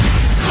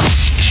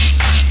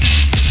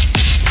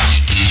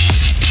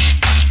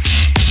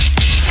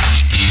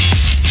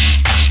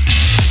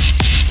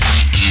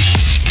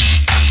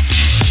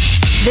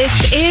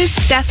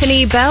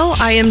Stephanie Bell.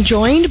 I am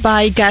joined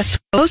by guest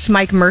host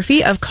Mike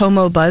Murphy of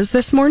Como Buzz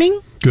this morning.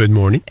 Good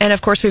morning. And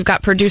of course, we've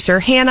got producer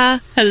Hannah.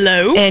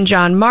 Hello. And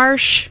John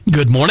Marsh.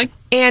 Good morning.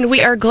 And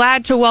we are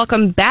glad to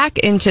welcome back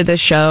into the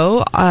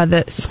show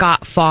the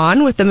Scott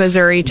Faughn with the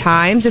Missouri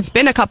Times. It's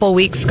been a couple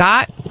weeks,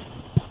 Scott.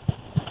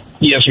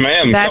 Yes,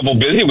 ma'am. A couple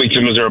busy weeks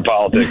in Missouri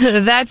politics.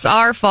 That's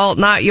our fault,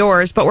 not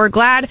yours. But we're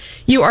glad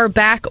you are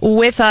back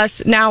with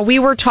us. Now, we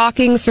were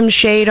talking some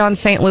shade on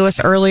St. Louis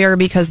earlier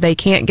because they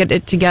can't get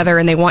it together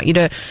and they want you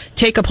to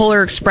take a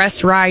Polar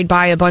Express ride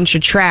by a bunch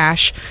of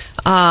trash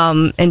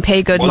and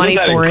pay good money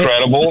for it.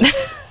 Wasn't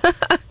that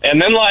incredible?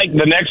 And then, like,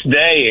 the next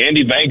day,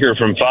 Andy Banker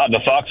from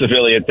the Fox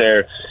affiliate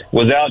there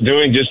was out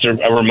doing just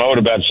a remote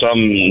about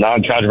some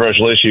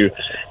non-controversial issue,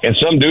 and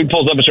some dude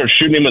pulls up and starts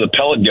shooting him with a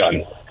pellet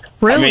gun.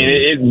 Really? I mean,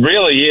 it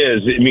really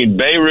is. I mean,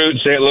 Beirut,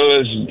 St.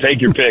 Louis,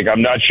 take your pick.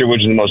 I'm not sure which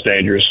is the most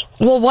dangerous.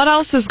 Well, what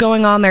else is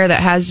going on there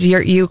that has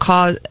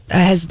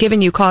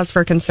given you cause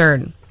for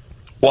concern?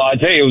 Well, I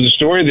tell you, it was a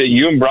story that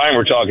you and Brian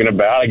were talking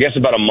about, I guess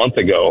about a month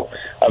ago,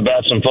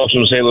 about some folks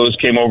from St. Louis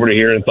came over to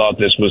here and thought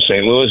this was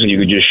St. Louis and you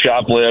could just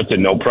shoplift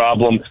and no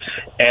problem.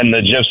 And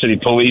the Jeff City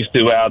police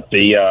threw out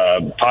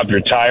the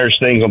popular tires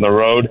things on the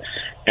road.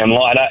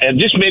 And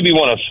just maybe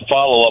want to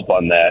follow up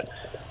on that.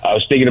 I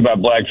was thinking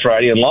about Black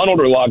Friday, and Law &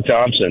 Order Log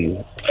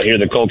Thompson, here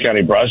the Cole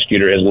County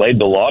prosecutor, has laid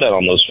the law down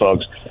on those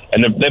folks.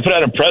 And they put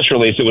out a press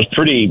release that was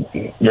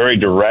very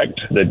direct,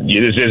 that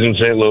this isn't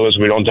St. Louis,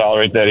 we don't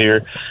tolerate that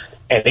here.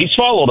 And he's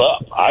followed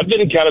up. I've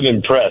been kind of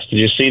impressed. Did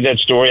you see that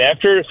story?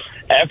 After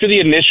the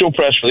initial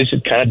press release,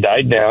 it kind of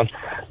died down.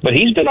 But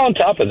he's been on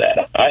top of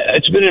that.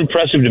 It's been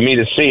impressive to me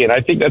to see, and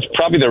I think that's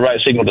probably the right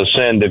signal to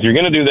send. If you're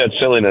going to do that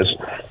silliness,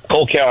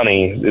 Cole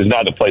County is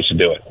not the place to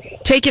do it.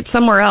 Take it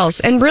somewhere else.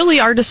 And really,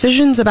 our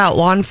decisions about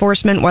law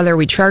enforcement, whether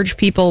we charge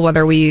people,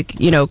 whether we,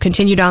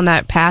 continue down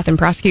that path and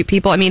prosecute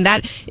people, I mean,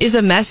 that is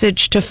a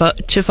message to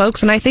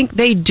folks, and I think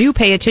they do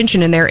pay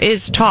attention, and there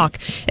is talk.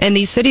 And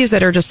these cities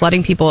that are just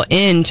letting people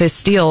in to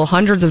steal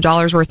hundreds of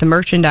dollars worth of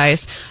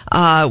merchandise,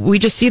 we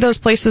just see those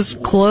places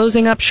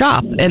closing up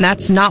shop, and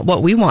that's not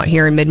what we want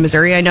here in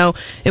mid-Missouri. I know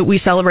we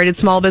celebrated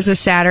Small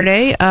Business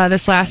Saturday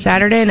this last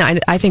Saturday,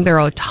 and I think there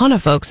are a ton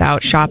of folks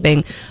out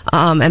shopping,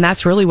 and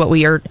that's really what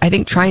we are, I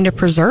think, trying to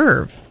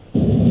preserve.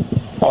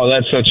 Oh,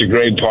 that's such a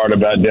great part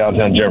about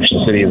downtown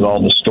Jefferson City is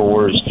all the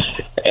stores,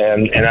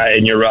 and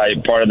you're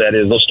right. Part of that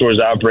is those stores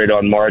operate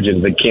on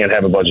margins that can't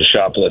have a bunch of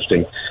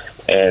shoplifting.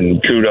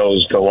 And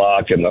kudos to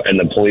Locke and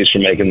the police for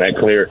making that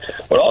clear.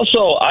 But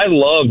also, I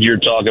loved your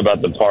talk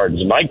about the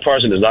pardons. Mike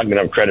Parson is not going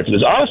to have credit for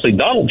this. Honestly,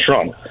 Donald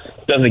Trump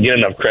doesn't get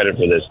enough credit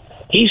for this.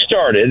 He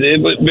started,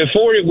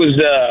 before it was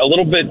a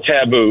little bit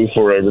taboo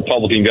for a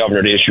Republican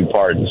governor to issue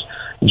pardons.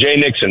 Jay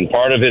Nixon,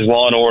 part of his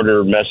law and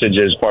order message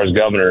as far as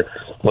governor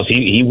was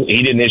he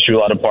didn't issue a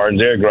lot of pardons.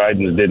 Eric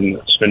Greitens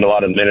didn't spend a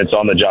lot of minutes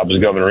on the job as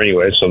governor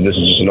anyway, so this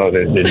is just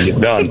another that didn't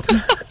get done.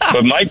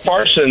 But Mike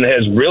Parson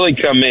has really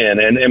come in,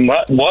 and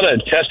what a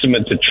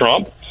testament to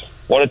Trump,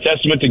 what a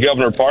testament to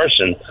Governor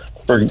Parson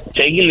for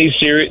taking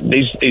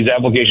these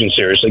applications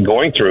seriously,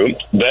 going through,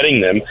 vetting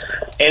them,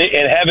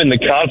 and having the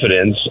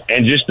confidence,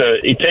 and just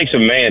it takes a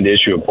man to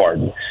issue a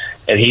pardon.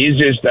 And he's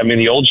just,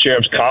 the old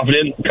sheriff's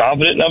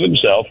confident of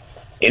himself.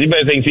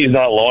 Anybody thinks he's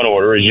not law and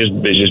order is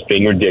just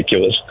being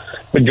ridiculous.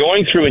 But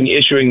going through and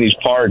issuing these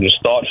pardons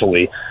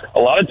thoughtfully, a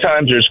lot of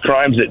times there's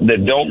crimes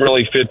that don't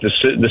really fit.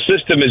 The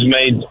system is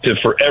made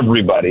for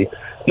everybody.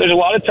 There's a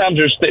lot of times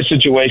there's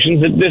situations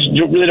that this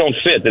really don't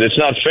fit, that it's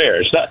not fair.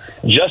 It's not.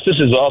 Justice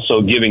is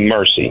also giving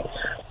mercy.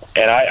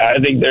 And I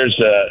think there's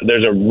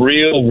a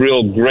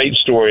real great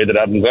story that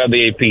I'm glad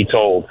the AP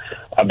told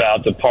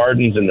about the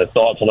pardons and the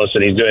thoughtfulness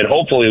that he's doing.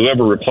 Hopefully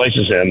whoever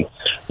replaces him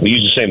will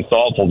use the same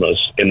thoughtfulness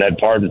in that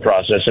pardon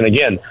process. And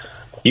again,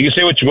 you can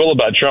say what you will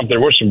about Trump. There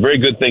were some very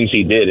good things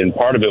he did, and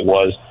part of it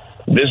was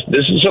this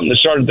is something that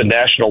started at the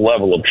national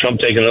level of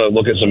Trump taking a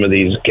look at some of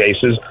these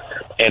cases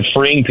and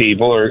freeing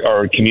people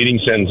or commuting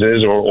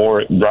sentences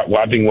or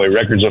wiping away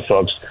records of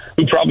folks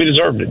who probably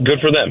deserved it.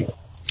 Good for them.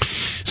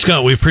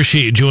 Scott, we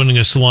appreciate you joining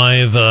us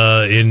live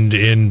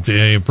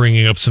and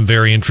bringing up some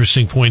very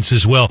interesting points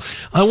as well.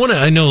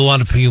 I know a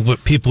lot of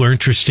people are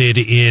interested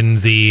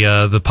in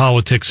the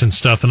politics and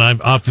stuff, and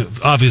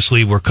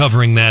obviously we're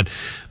covering that.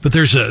 But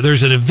there's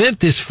an event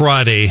this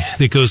Friday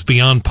that goes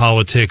beyond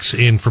politics,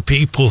 and for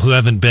people who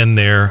haven't been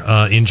there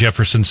in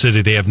Jefferson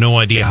City, they have no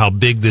idea how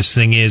big this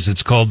thing is.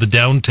 It's called the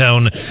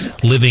Downtown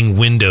Living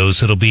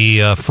Windows. It'll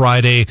be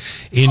Friday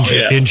in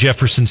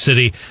Jefferson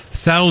City.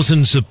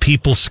 Thousands of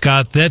people,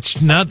 Scott.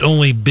 That's not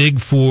only big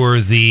for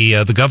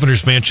the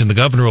governor's mansion. The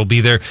governor will be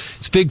there.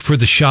 It's big for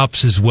the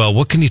shops as well.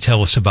 What can you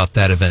tell us about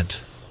that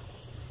event?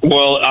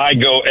 Well, I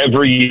go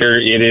every year.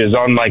 It is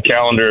on my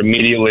calendar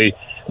immediately.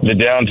 The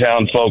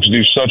downtown folks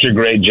do such a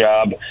great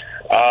job.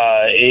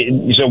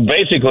 So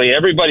basically,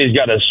 everybody's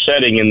got a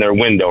setting in their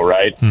window,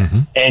 right? Mm-hmm.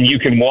 And you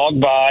can walk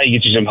by,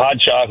 get you some hot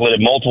chocolate at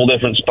multiple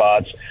different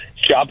spots,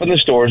 shop in the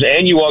stores,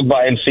 and you walk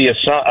by and see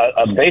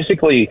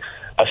basically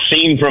a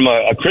scene from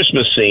a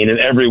Christmas scene in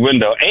every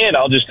window. And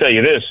I'll just tell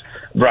you this,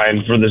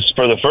 Brian, for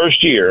the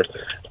first year,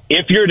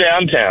 if you're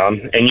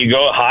downtown and you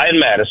go high in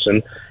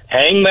Madison,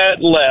 hang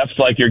that left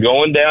like you're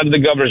going down to the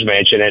governor's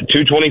mansion at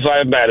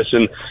 225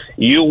 Madison,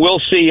 you will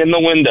see in the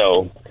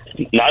window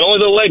not only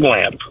the leg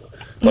lamp,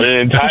 but an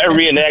entire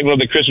reenactment of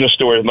the Christmas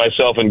story with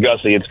myself and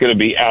Gussie. It's going to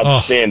be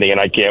outstanding,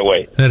 and I can't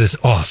wait. That is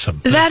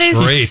awesome. That is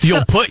great.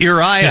 You'll put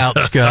your eye out,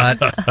 Scott.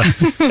 That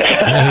is we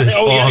gotta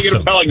awesome.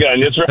 get a pellet gun.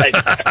 That's right.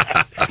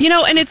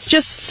 And it's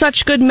just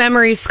such good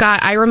memories,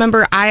 Scott. I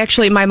remember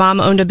my mom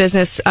owned a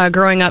business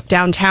growing up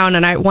downtown,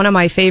 and one of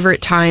my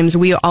favorite times,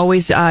 we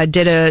always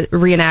did a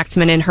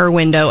reenactment in her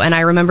window, and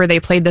I remember they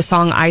played the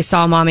song I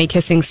Saw Mommy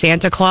Kissing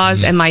Santa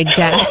Claus, and my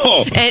dad,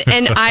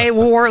 and I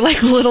wore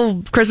like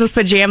little Christmas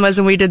pajamas,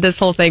 and we did this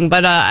whole thing.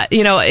 But,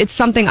 it's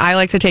something I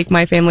like to take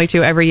my family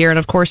to every year, and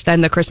of course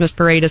then the Christmas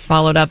parade is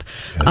followed up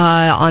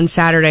on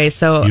Saturday,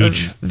 so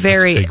huge.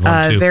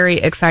 very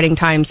exciting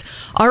times.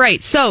 All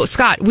right, so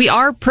Scott, we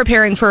are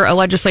preparing for a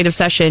legislative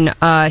session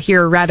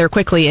here rather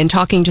quickly, and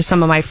talking to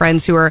some of my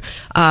friends who are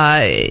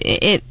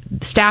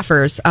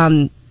staffers.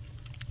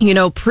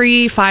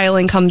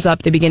 Pre-filing comes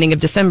up the beginning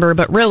of December,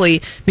 but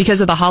really because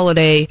of the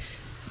holiday,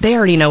 they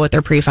already know what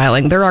they're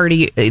pre-filing.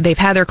 They've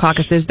had their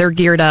caucuses, they're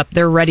geared up,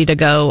 they're ready to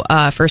go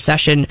for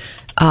session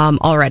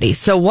already.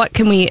 So what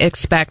can we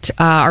expect?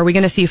 Are we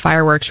going to see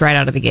fireworks right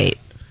out of the gate?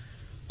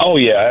 Oh,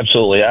 yeah,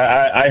 absolutely.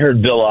 I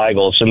heard Bill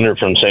Eigel, senator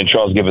from St.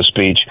 Charles, give a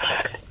speech.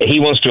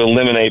 He wants to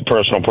eliminate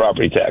personal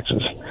property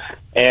taxes.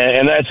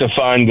 And that's a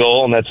fine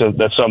goal, and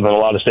that's something a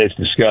lot of states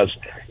discuss.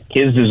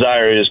 His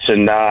desire is to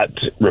not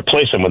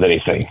replace them with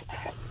anything.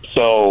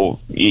 So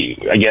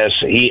I guess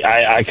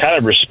I kind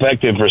of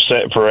respect him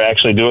for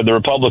actually doing the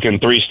Republican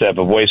three-step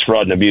of waste,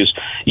 fraud, and abuse.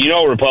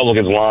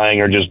 Republicans lying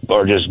or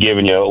just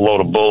giving you a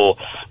load of bull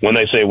when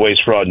they say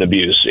waste, fraud, and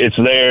abuse. It's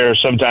there.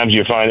 Sometimes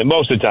you find it.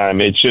 Most of the time,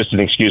 it's just an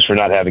excuse for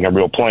not having a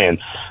real plan.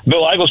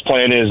 Bill Eigel's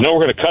plan is, no,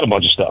 we're going to cut a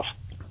bunch of stuff.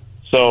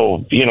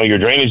 So, your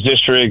drainage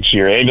districts,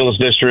 your ambulance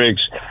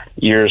districts,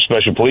 your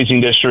special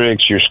policing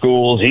districts, your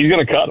schools, he's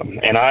going to cut them.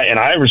 And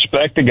I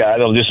respect the guy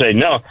that'll just say,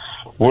 no,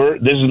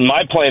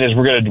 my plan is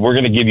we're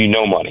going to give you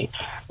no money.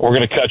 We're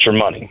going to cut your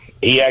money.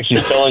 He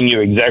actually is telling you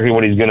exactly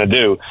what he's going to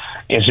do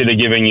instead of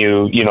giving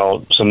you,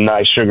 some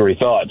nice sugary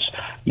thoughts.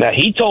 Now,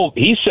 he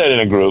said in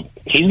a group,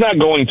 he's not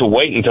going to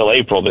wait until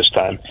April this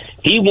time.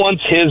 He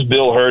wants his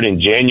bill heard in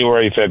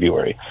January,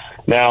 February.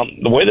 Now,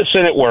 the way the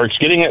Senate works,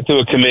 getting it through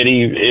a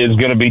committee is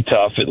going to be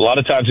tough. A lot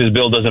of times his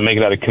bill doesn't make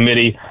it out of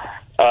committee.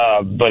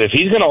 But if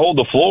he's going to hold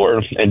the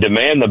floor and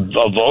demand a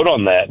vote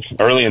on that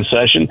early in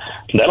session,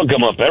 that'll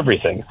come up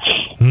everything.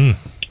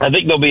 I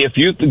think there'll be a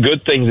few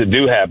good things that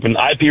do happen.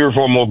 IP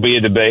reform will be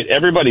a debate.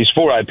 Everybody's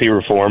for IP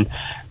reform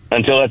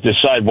until they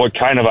decide what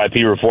kind of IP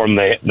reform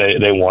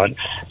they want.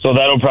 So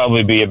that'll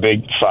probably be a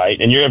big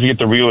fight. And you're going to have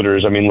to get the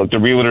realtors. I mean, look, the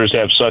realtors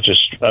have such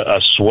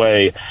a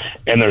sway,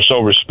 and they're so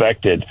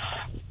respected.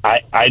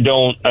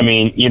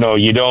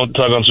 You don't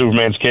tug on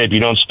Superman's cape, you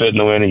don't spit in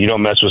the wind, and you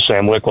don't mess with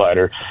Sam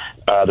Licklider,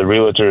 the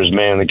realtors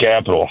man in the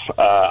Capitol.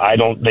 I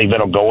don't think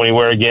that'll go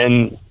anywhere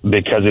again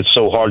because it's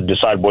so hard to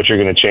decide what you're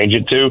going to change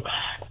it to.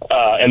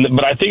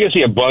 But I think I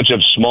see a bunch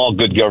of small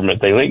good government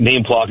things. I think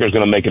Dean Plocker is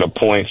going to make it a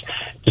point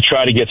to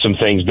try to get some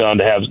things done,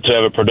 to have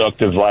a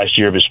productive last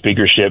year of his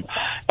speakership.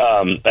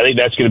 I think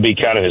that's going to be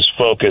kind of his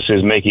focus,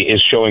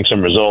 is showing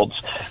some results.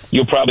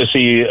 You'll probably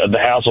see the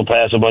House will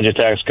pass a bunch of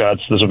tax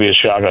cuts. This will be a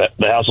shock.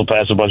 The House will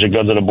pass a bunch of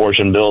guns and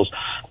abortion bills.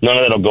 None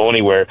of that will go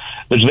anywhere.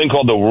 There's a thing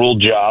called the Rural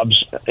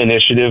Jobs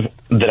Initiative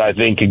that I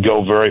think could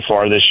go very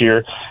far this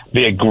year.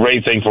 Be a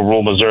great thing for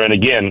rural Missouri. And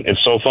again,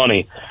 it's so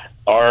funny.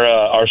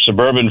 Our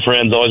suburban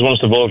friends always want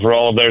us to vote for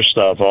all of their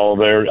stuff, all of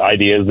their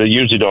ideas that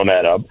usually don't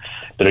add up,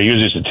 that are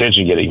usually just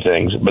attention-getting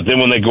things. But then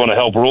when they go to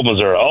help rural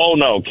Missouri, oh,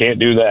 no, can't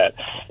do that.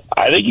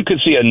 I think you could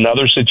see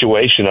another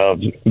situation of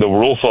the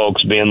rural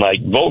folks being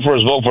like, vote for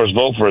us, vote for us,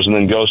 vote for us, and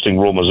then ghosting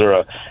rural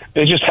Missouri.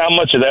 It's just how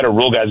much of that are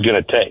rural guys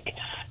going to take?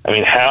 I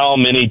mean, how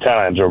many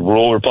times are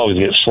rural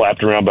Republicans get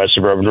slapped around by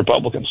suburban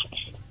Republicans?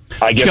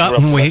 I guess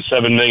Scott, we're up to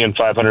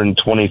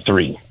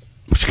 7,523,000.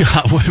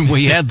 Scott, when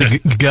we had the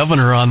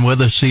governor on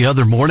with us the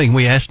other morning,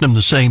 we asked him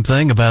the same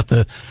thing about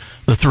the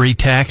three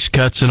tax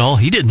cuts and all.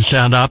 He didn't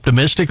sound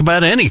optimistic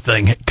about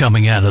anything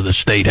coming out of the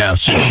State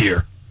House this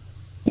year.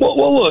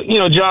 Well, look,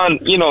 John,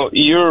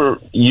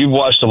 you've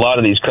watched a lot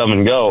of these come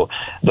and go.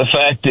 The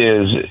fact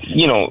is,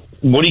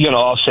 what are you going to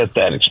offset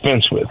that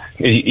expense with?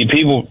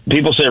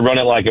 People say run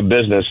it like a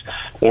business.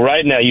 Well,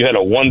 right now you had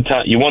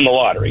you won the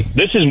lottery.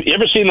 You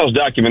ever seen those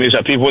documentaries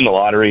how people win the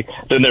lottery,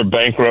 then they're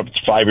bankrupt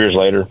 5 years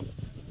later?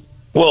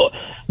 Well,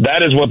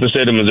 that is what the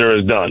state of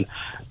Missouri has done.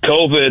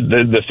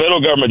 COVID, the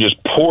federal government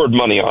just poured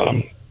money on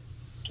them,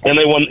 and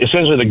they won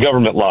essentially the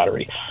government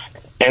lottery.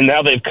 And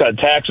now they've cut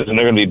taxes, and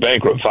they're going to be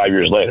bankrupt 5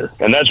 years later.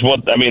 And that's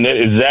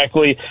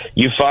exactly.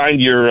 You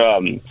find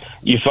your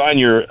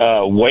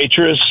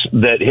waitress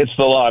that hits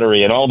the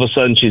lottery, and all of a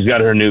sudden she's got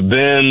her new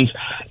Benz,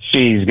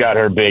 she's got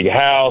her big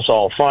house,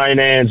 all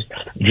financed,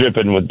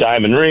 dripping with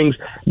diamond rings.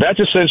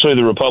 That's essentially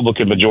the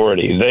Republican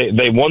majority.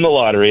 They won the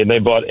lottery, and they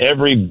bought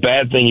every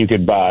bad thing you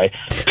could buy,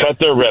 cut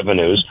their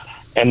revenues,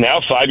 And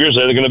now 5 years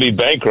later, they're going to be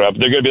bankrupt.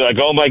 They're going to be like,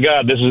 oh, my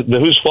God,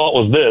 whose fault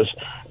was this?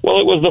 Well,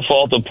 it was the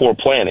fault of poor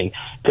planning,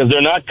 because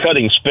they're not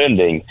cutting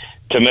spending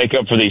to make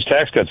up for these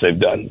tax cuts they've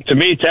done. To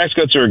me, tax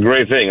cuts are a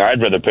great thing.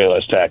 I'd rather pay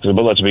less taxes,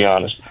 but let's be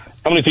honest.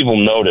 How many people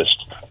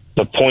noticed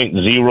the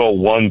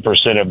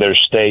 0.01% of their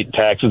state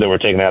taxes that were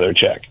taken out of their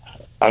check?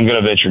 I'm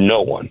going to venture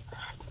no one.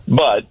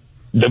 But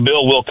the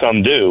bill will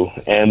come due,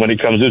 and when it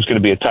comes due, it's going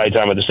to be a tight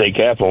time at the state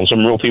capitol, and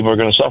some real people are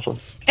going to suffer.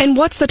 And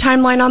what's the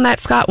timeline on that,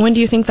 Scott? When do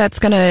you think that's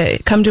going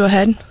to come to a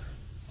head?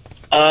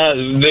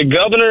 The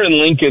governor in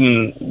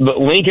Lincoln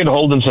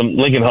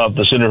Huff,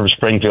 the senator from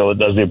Springfield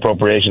that does the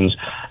appropriations,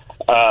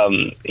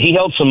 he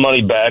held some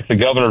money back. The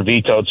governor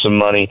vetoed some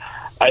money.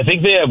 I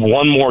think they have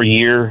one more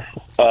year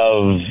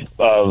of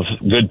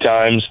good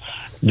times.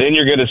 Then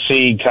you're going to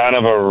see kind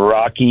of a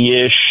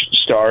rocky-ish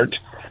start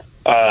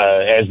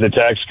as the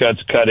tax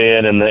cuts cut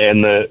in and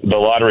the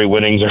lottery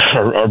winnings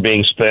are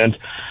being spent.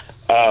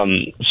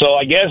 So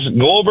I guess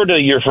go over to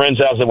your friend's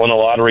house that won the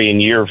lottery in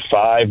year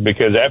 5,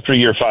 because after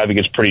year 5 it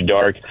gets pretty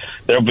dark.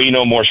 There'll be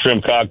no more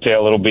shrimp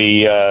cocktail. It'll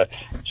be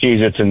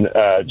Cheez-Its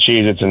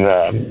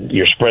and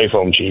your spray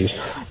foam cheese.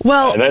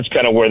 Well, and that's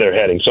kind of where they're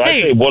heading. So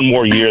I'd say one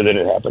more year, then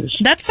it happens.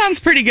 That sounds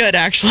pretty good,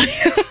 actually.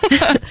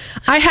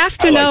 I have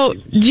to know,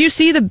 did you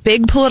see the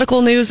big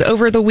political news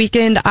over the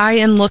weekend? I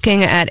am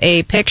looking at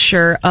a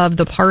picture of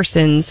the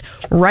Parsons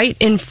right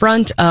in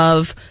front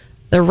of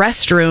the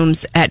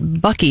restrooms at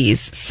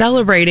Buc-ee's,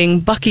 celebrating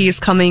Buc-ee's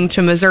coming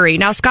to Missouri.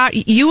 Now, Scott,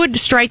 you would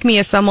strike me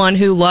as someone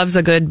who loves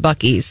a good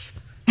Buc-ee's.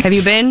 Have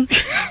you been?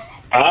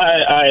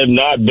 I have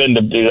not been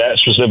to that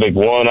specific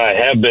one. I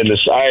have been to.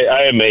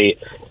 I am a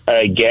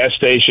gas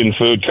station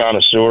food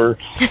connoisseur.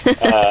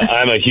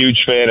 I'm a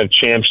huge fan of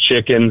Champ's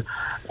Chicken.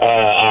 But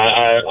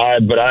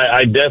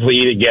I definitely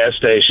eat at gas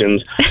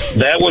stations.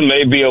 That one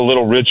may be a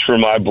little rich for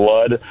my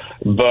blood,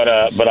 but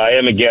I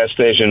am a gas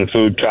station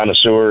food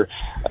connoisseur.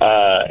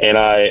 And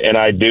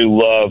I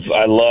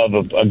love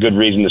a good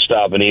reason to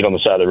stop and eat on the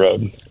side of the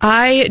road.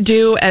 I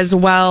do as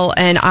well,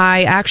 and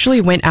I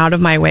actually went out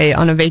of my way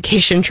on a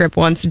vacation trip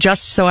once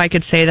just so I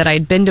could say that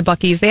I'd been to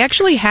Buc-ee's. They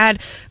actually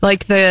had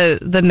like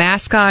the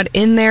mascot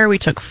in there. We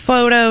took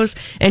photos,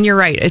 and you're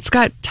right, it's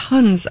got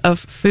tons of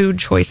food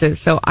choices.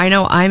 So I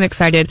know I'm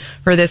excited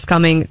for this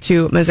coming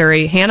to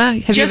Missouri. Hannah,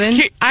 have you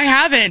been? I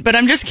haven't, but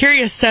I'm just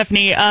curious,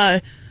 Stephanie.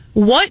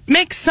 What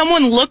makes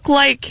someone look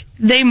like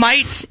they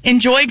might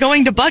enjoy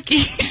going to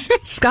Buc-ee's?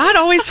 Scott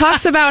always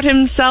talks about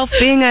himself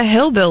being a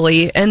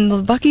hillbilly, and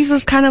the Buc-ee's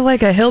was kind of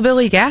like a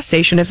hillbilly gas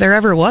station if there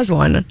ever was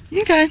one.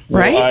 Okay.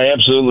 Right? Well, I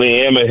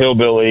absolutely am a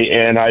hillbilly,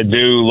 and I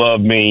do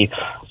love me.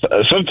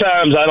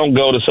 Sometimes I don't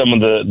go to some of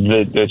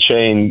the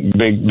chain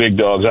big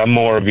dogs. I'm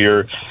more of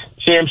your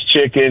Champ's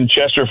Chicken,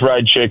 Chester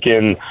Fried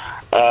Chicken.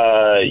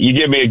 You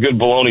give me a good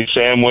bologna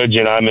sandwich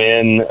and I'm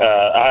in. But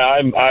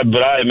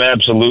I am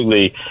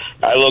absolutely.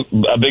 I look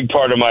a big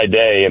part of my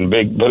day and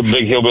big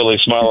hillbilly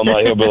smile on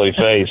my hillbilly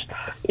face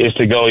is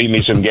to go eat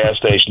me some gas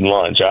station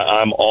lunch.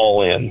 I'm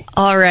all in.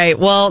 All right.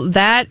 Well,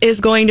 that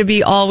is going to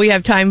be all we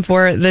have time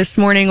for this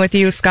morning with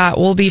you, Scott.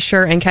 We'll be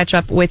sure and catch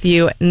up with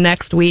you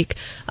next week.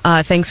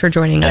 Thanks for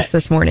joining us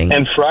this morning.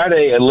 And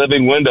Friday at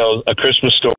Living Windows, A Christmas Story.